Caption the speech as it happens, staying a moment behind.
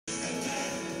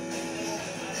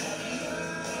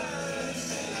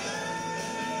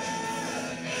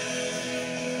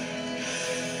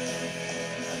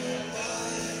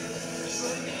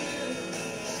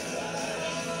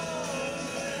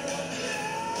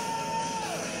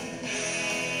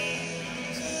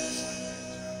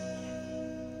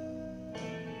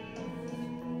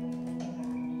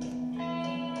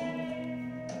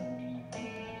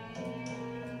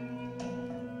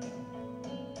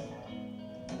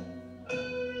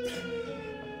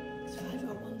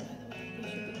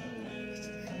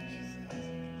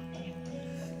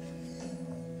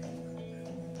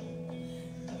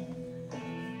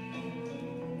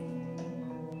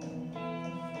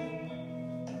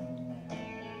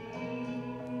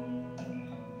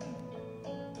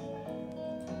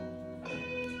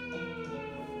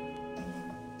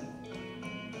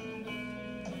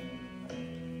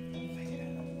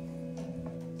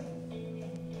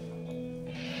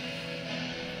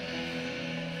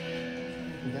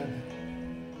can go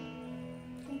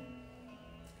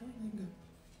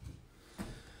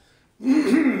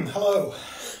now. Hello.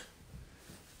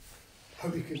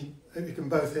 Hope you can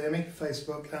both hear me,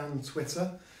 Facebook and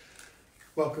Twitter.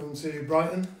 Welcome to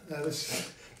Brighton. This is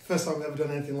the first time we've ever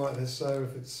done anything like this, so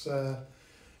if it's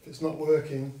not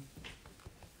working,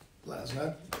 let us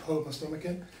know. Hold my stomach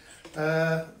in.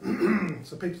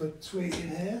 So people are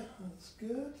tweeting here. That's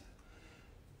good.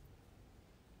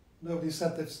 Nobody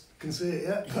said they can see it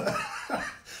yet,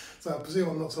 so I presume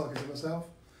I'm not talking to myself.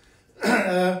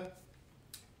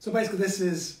 So basically, this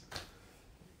is,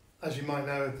 as you might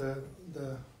know,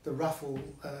 the raffle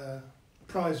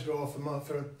prize draw for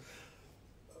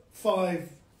 5 or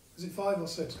 6?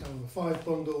 I can't remember. 5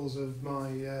 bundles of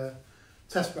my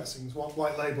test pressings,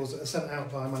 white labels that are sent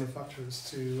out by manufacturers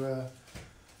to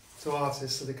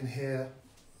artists so they can hear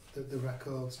the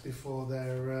records before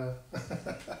they're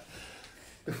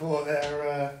before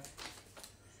the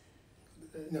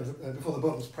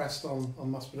button's pressed on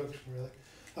mass production. Really,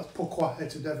 that's Pourquoi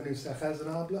es-tu devenu si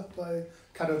raisonnable by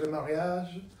Cadeau de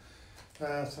Mariage.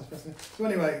 So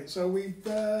anyway, so we're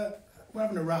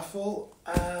having a raffle,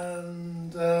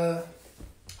 and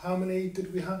how many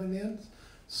did we have in the end?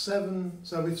 7.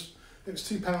 So it was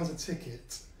 £2 a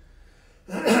ticket,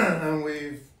 and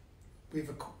we've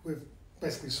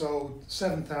basically sold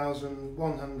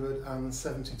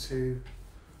 7,172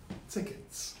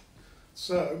 tickets.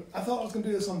 So I thought I was going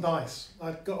to do this on dice.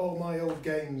 I'd got all my old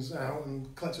games out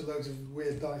and collected loads of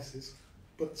weird dices,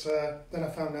 but then I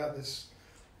found out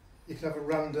you could have a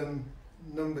random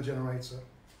number generator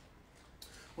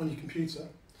on your computer.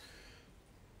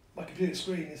 My computer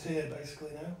screen is here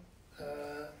basically now.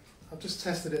 I've just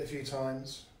tested it a few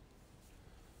times,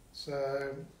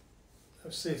 so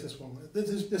let's see if this one. This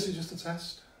is just a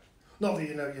test. Not that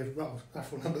you know your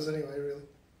raffle numbers anyway, really.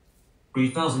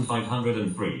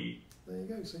 3,503. There you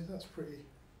go. See, that's pretty.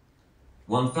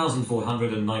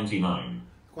 1,499.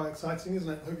 Quite exciting,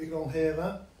 isn't it? Hope you can all hear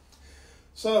that.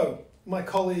 So my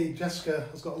colleague Jessica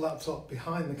has got a laptop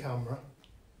behind the camera,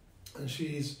 and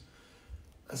she's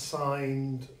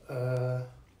assigned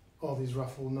all these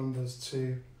raffle numbers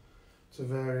to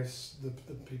various the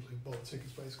people who bought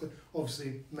tickets. Basically,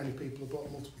 obviously, many people have bought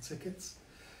multiple tickets,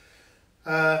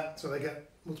 so they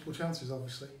get multiple chances.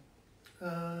 Obviously,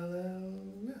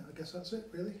 yeah, I guess that's it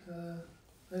really.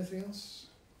 Anything else?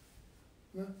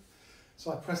 No.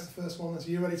 So I pressed the first one. Are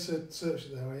you ready to search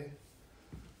it there? Are you?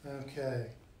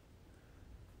 Okay.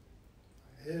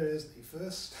 Here is the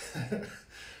first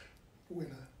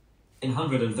winner. In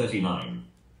 139.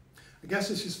 I guess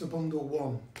this is for bundle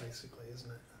 1, basically,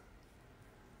 isn't it?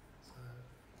 So,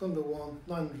 bundle 1,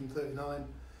 939,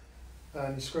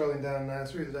 and you're scrolling down now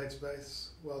through the database.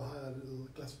 Well, highlighted a little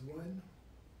glass of wine.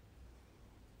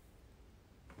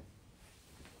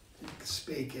 You can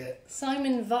speak it.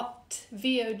 Simon Vogt,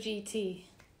 V-O-G-T.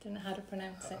 Don't know how to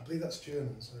pronounce it. I believe that's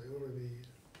German, so it ought to be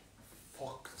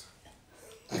Vogt.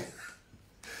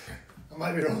 I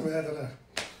might be wrong there, I don't know.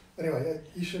 Anyway,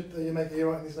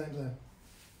 you're writing these names down.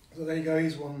 So there you go,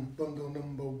 he's won bundle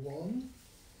number 1.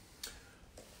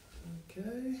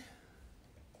 Okay.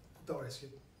 Doris,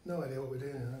 you've no idea what we're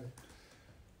doing now.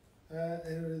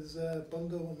 Here is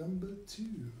bundle number 2.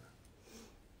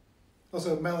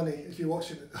 Also, Melanie, if you're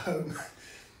watching at home,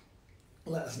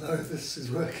 let us know if this is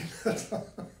working.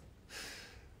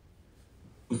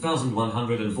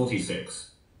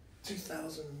 2,146.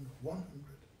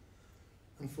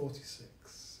 2,146.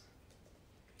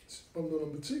 Bundle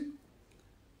number 2.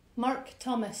 Mark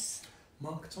Thomas.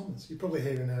 Mark Thomas. You're probably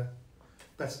hearing her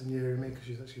better than you hear me because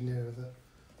she's actually nearer the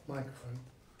microphone.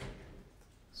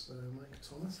 So, Mike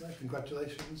Thomas,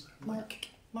 congratulations. Mark.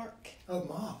 Oh,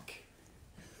 Mark.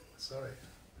 Sorry.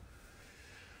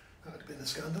 That would have been a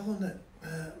scandal, wouldn't it?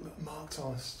 Mark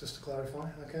Thomas, just to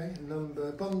clarify. Okay,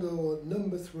 bundle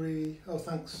number 3. Oh,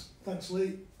 thanks,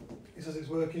 Lee. He says it's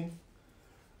working.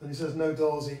 And he says no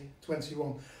Dawsey,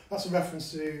 21. That's a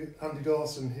reference to Andy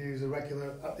Dawson, who's a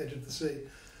regular at the Edge of the Sea,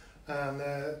 and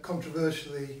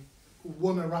controversially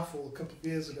won a raffle a couple of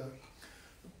years ago.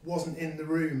 Wasn't in the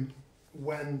room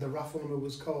when the raffle number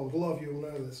was called. A lot of you will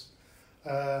know this.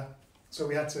 So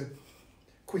we had to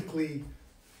quickly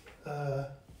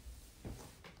adapt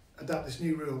this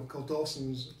new rule called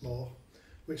Dawson's Law,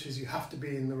 which is you have to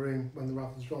be in the room when the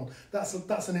raffle's drawn. That's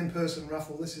an in-person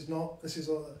raffle. This is not. This is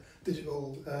a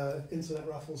digital internet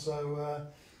raffle. So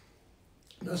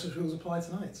no such rules apply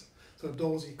tonight. So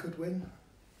Dawsey could win.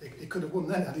 He could have won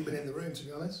then had he been in the room, to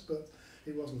be honest, but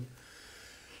he wasn't.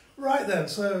 Right then.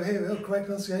 So here we go. Correct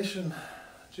pronunciation.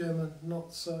 German,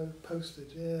 not so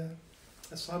posted. Yeah.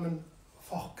 Simon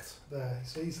Vogt there.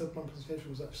 So he said my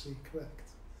pronunciation was actually correct.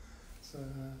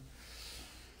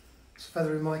 It's a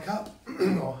feather in my cap,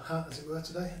 or hat as it were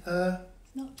today.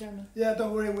 It's not German. Yeah,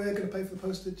 don't worry, we're going to pay for the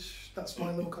postage. That's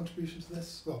my little contribution to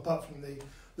this. Well, apart from the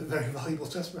very valuable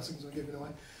test pressings we're giving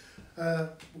away.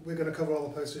 We're going to cover all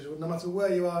the postage, no matter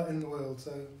where you are in the world.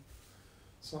 So,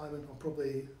 Simon, or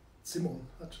probably Simon,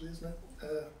 actually, isn't it?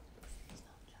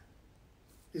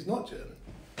 He's not German.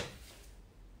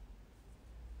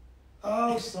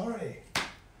 Oh, sorry.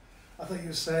 I thought you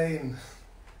were saying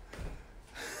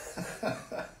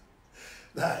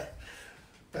that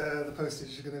the postage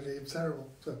is going to be terrible.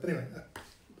 So, anyway,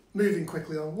 moving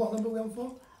quickly on. What number are we on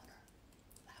for?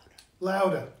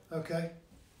 Louder. Okay.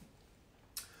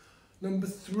 Number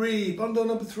 3. Bundle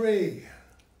number 3.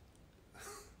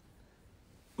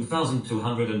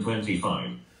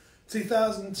 2,225.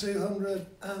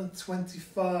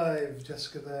 2,225,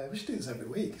 Jessica there. We should do this every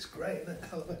week. It's great,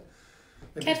 isn't it?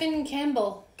 Kevin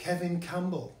Campbell. Kevin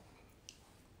Campbell.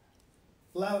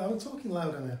 Loud. I'm talking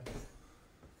louder now.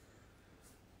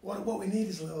 What we need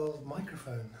is a little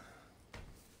microphone.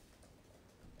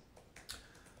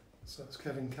 So that's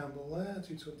Kevin Campbell there,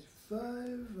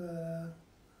 225.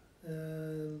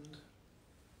 And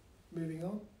moving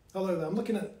on. Hello there. I'm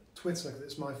looking at Twitter because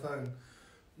it's my phone.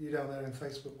 You down there in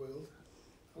Facebook world.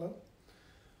 Hello.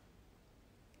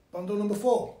 Bundle number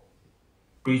 4.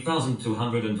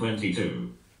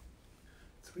 3,222.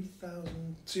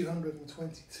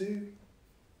 3,222.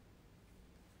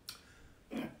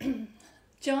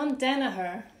 John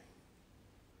Danaher.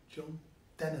 John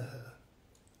Danaher.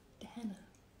 Danaher.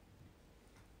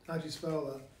 How do you spell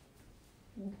that?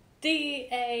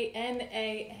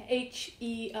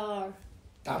 Danaher.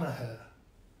 Danaher.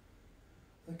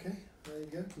 Okay, there you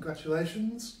go.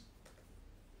 Congratulations.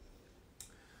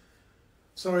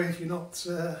 Sorry if you're not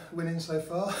winning so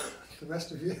far. The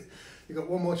rest of you, you've got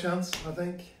one more chance, I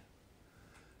think.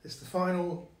 It's the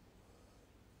final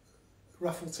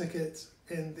raffle ticket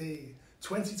in the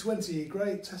 2020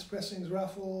 Great Test Pressings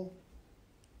Raffle.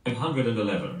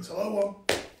 511. It's a low one.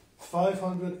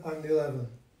 511.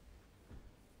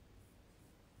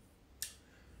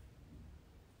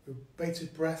 With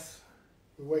bated breath,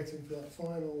 we're waiting for that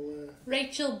final...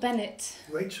 Rachel Bennett.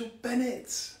 Rachel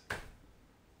Bennett!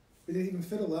 We didn't even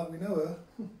fiddle that, we know her.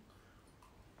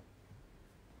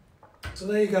 So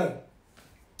there you go.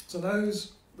 So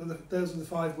those are the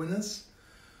 5 winners.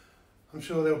 I'm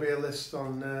sure there'll be a list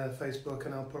on Facebook,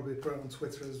 and I'll probably put it on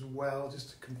Twitter as well,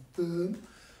 just to confirm.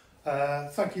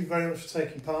 Thank you very much for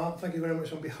taking part. Thank you very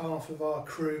much on behalf of our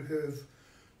crew who have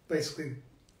basically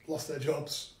lost their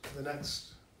jobs for the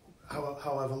next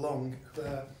however long.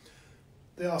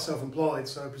 They are self-employed,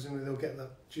 so presumably they'll get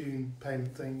that June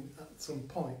payment thing at some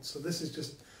point. So this is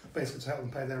just basically to help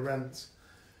them pay their rent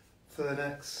for the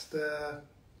next 2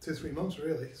 or 3 months,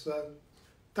 really. So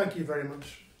thank you very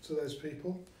much to those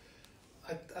people.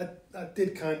 I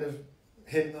did kind of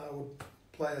hint that I would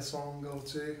play a song or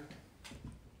two.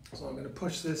 So I'm going to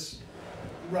push this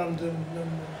random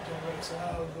number generator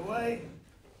out of the way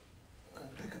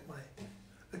and pick up my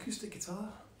acoustic guitar.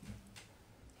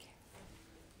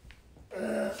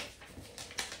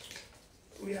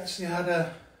 We actually had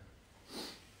a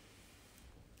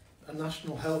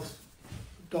national health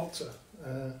doctor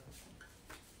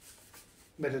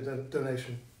made a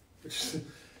donation, which is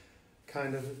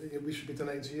kind of, we should be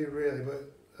donating to you really,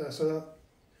 but so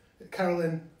that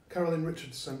Carolyn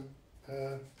Richardson,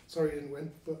 sorry you didn't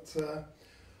win, but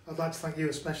I'd like to thank you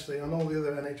especially, and all the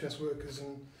other NHS workers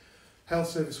and health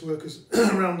service workers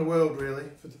around the world really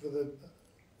for the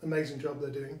amazing job they're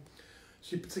doing.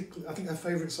 She particularly, I think her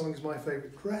favourite song is My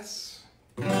Favourite Dress.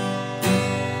 So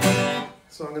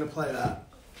I'm going to play that.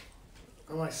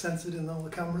 Am I censored in all the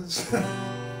cameras?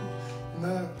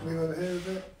 No, move over here a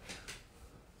bit.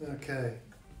 Okay.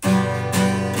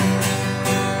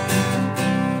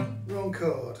 Wrong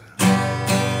chord.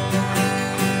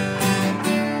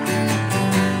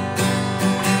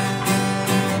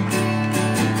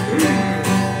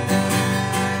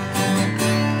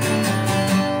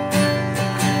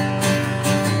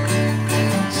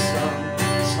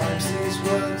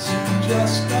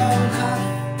 Just don't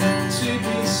have to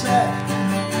be said.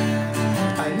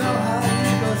 I know how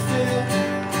you both feel.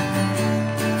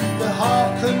 The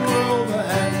heart can rule the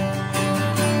head.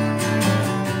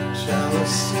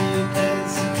 Jealousy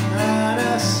is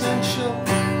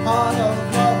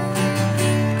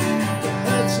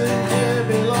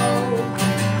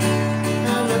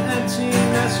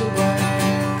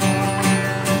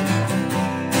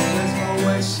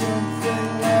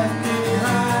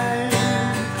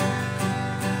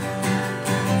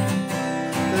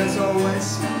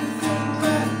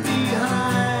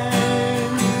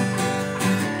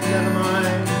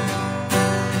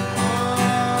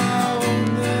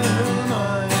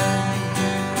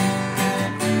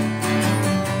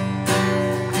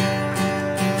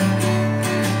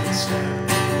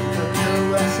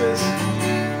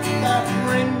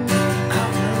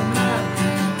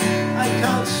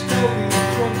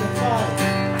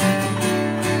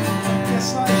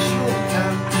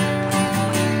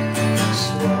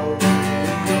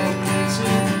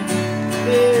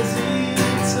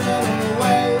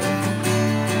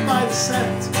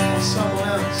scent of someone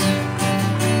else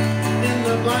in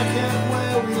the blanket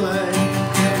where we lay.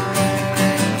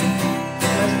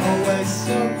 There's always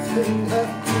something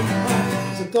left behind.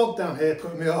 There's a dog down here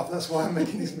putting me off, that's why I'm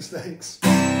making these mistakes.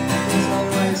 There's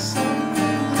always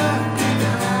something left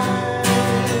behind.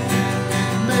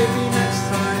 Maybe next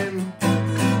time.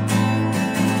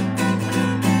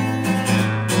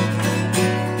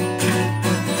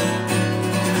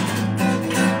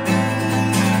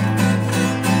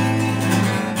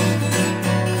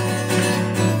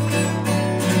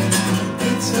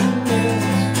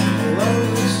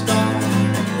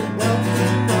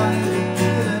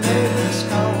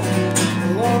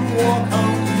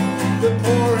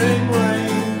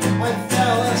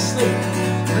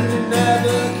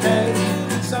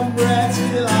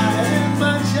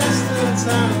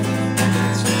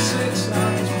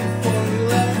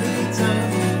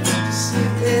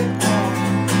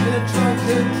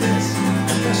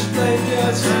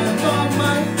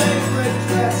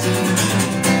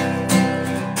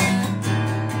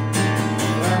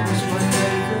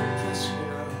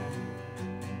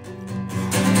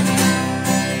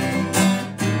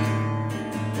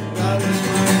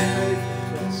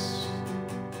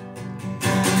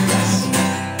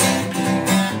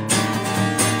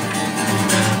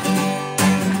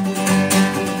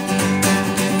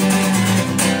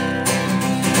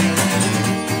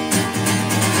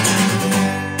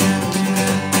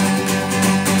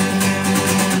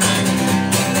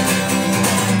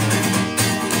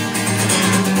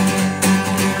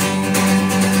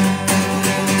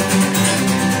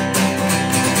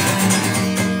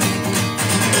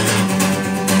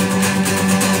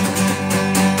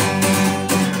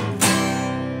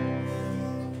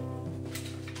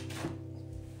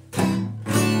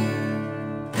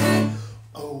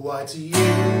 Why do you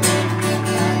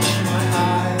catch my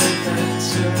eye and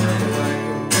turn away?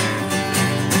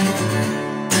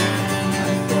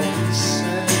 I thought you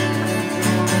said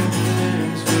all the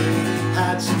things we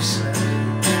had to say.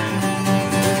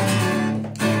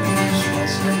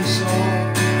 Twice never saw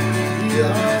you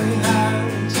holding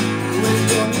hands with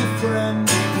your new friend.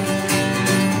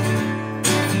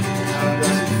 How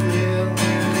does it feel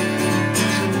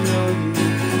to know you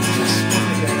just one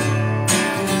again?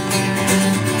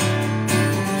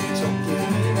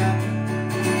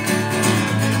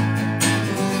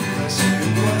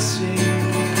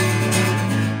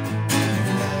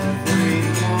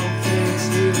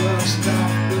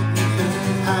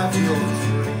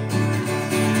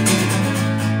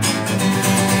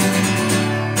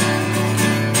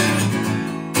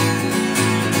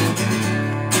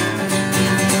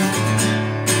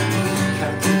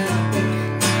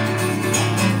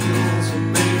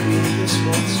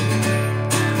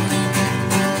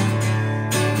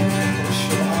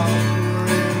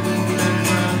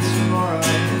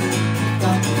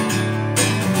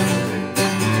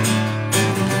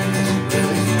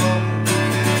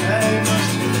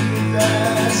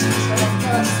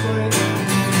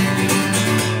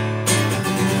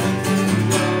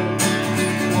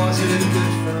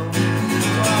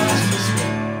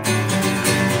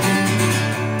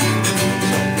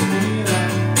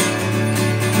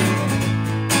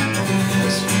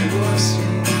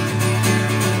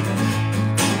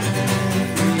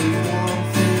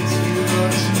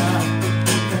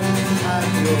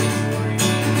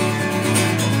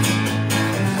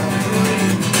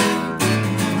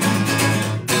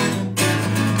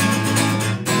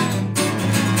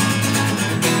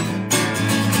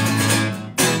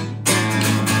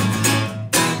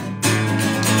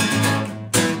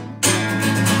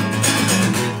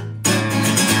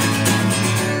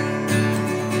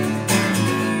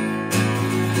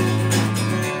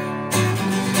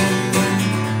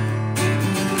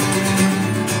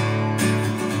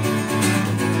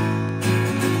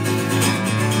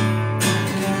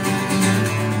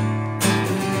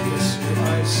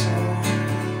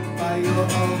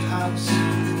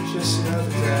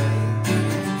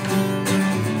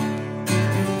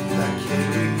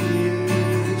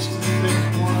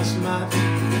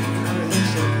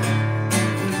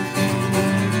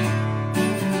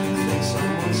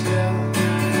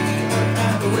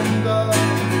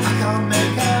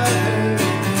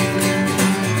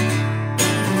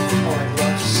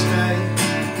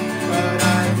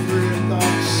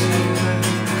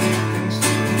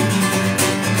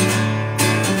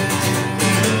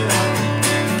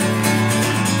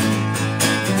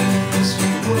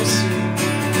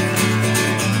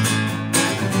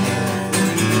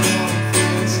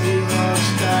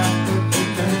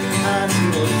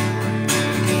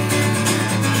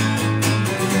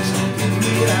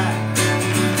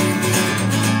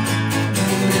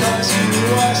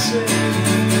 you I say.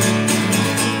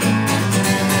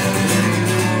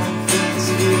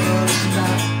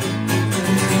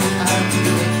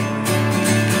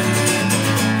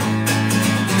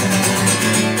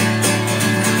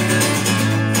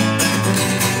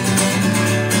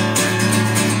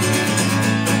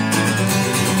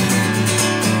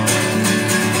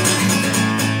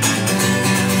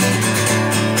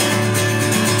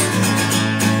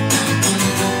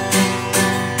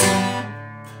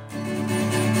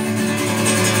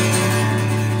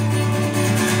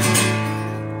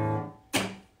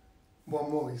 One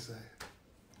more, you say?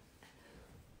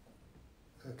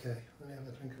 Okay, let me have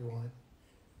a drink of wine.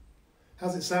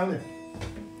 How's it sounding?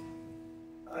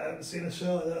 I haven't seen a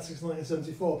shirt like that since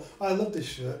 1974. I love this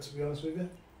shirt, to be honest with you.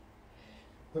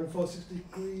 146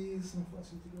 degrees,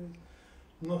 146 degrees.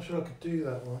 I'm not sure I could do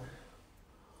that one.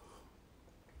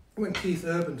 When Keith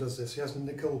Urban does this, he has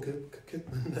Nicole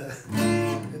Kidman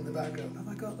in the background. Have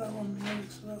I got that one?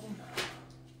 Lyrics for that one?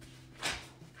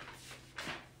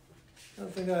 I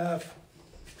don't think I have.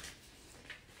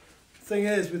 The thing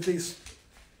is, with these,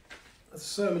 there's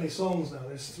so many songs now.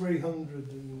 There's 300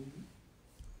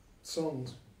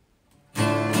 songs.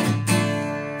 I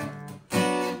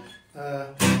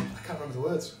can't remember the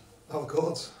words. Oh, the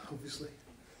chords, obviously.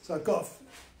 So I've got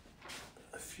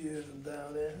a few of them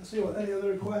down here. Let's see what any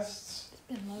other requests. It's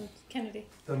been loads. Kennedy.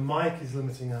 The mic is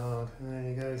limiting hard. There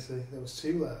you go. See, that was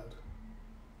too loud.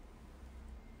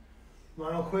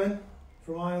 Niall Quinn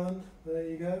from Ireland. There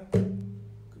you go.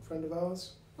 Good friend of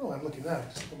ours. Oh, I'm looking now.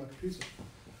 It's on my computer.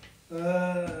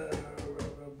 Better,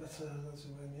 that's a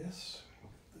win, yes.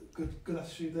 Good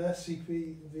attitude there.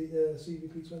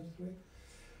 CVP 23.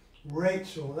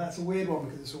 Rachel. That's a weird one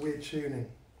because it's a weird tuning.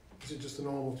 Is it just a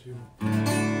normal tune?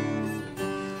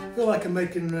 I feel like I'm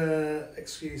making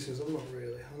excuses. I'm not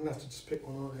really. I'm going to have to just pick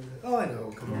one out. Oh, I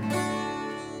know. Come on.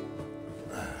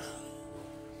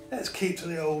 Let's keep to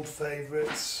the old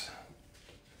favourites.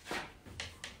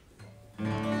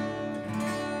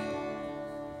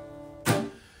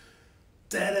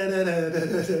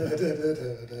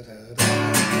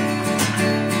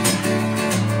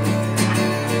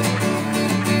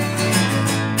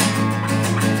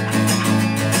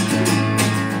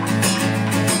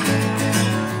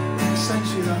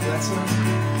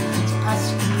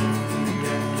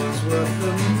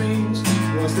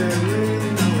 Was there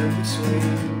really no in between?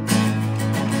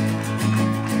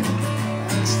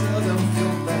 I still don't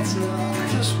feel better. I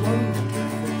just wonder if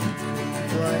it could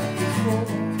be like before.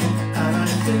 And I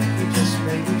think we just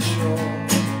made it sure.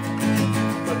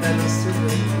 But then I still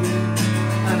leave you.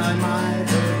 And I might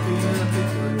have been a bit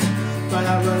rude, but I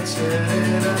wrote it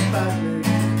in a bad mood.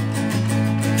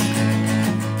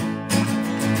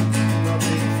 Not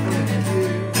being funny with you,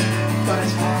 but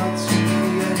it's hard to be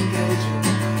engaging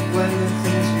when the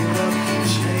things you love can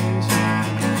change.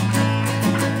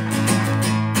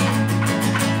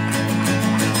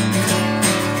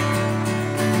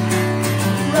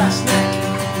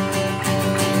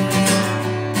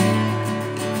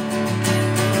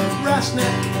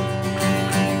 Brassneck.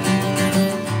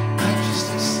 I just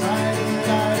decided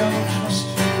I don't trust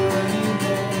you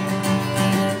anymore.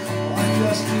 I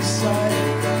just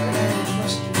decided I don't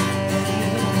trust you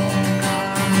anymore.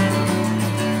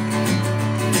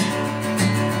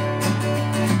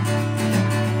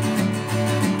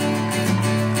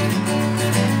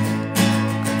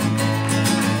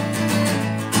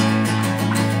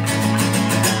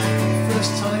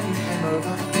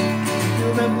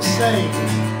 Remember saying,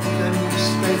 then you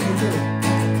stayed for good.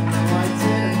 No, I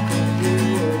didn't think you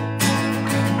would.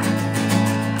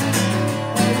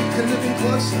 Oh, we couldn't have been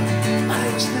closer, and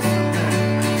it was different then.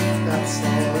 That's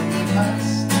all in the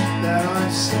past, that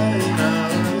I've said it now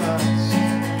at last.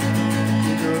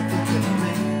 You grew up with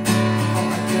me, oh,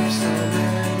 I kept so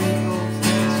many old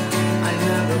things. I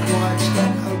never quite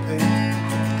stopped hoping.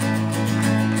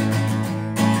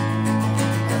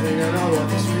 I think I know what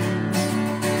this means.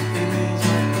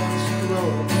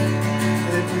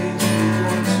 It means we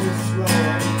want to throw it.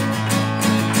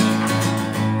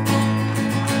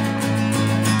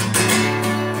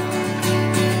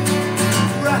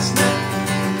 Brassneck.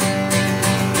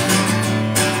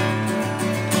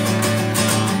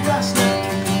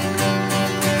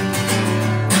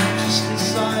 I just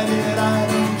decided I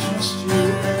don't trust you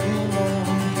anymore.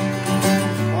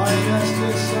 I just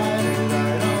decided I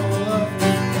don't love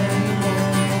you anymore.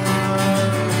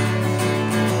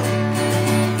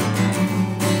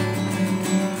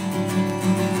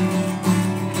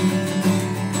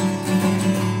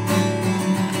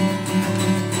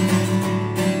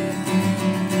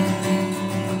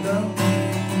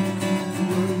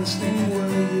 Listening, were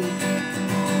you?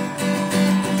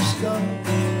 Just got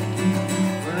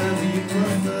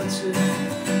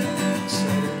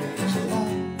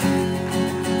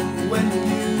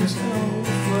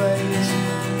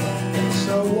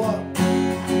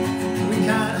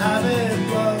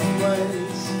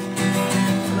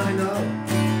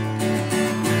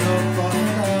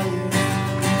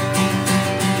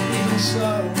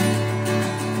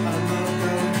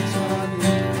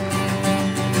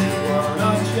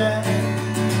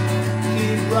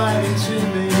writing to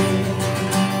me.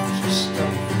 Just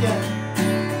don't forget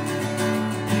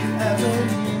you ever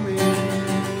knew me.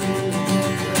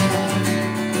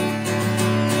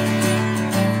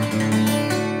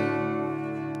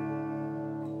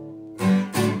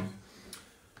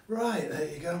 Right, there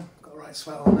you go. Got a right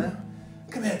sweat on now.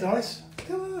 Come here, Doris.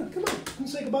 Come and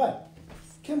say goodbye.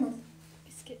 Come on.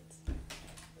 Biscuits.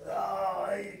 Oh,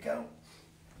 there you go.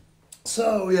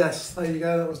 So, yes, there you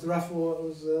go. That was the Raffle. That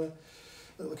was a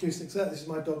little acoustic set. This is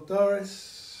my dog,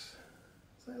 Doris.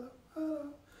 Say hello.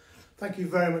 Hello. Thank you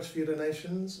very much for your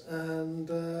donations. And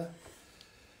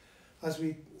as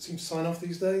we seem to sign off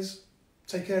these days,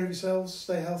 take care of yourselves,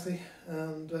 stay healthy,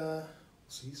 and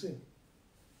see you soon.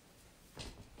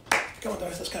 Come on,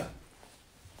 Doris, let's go.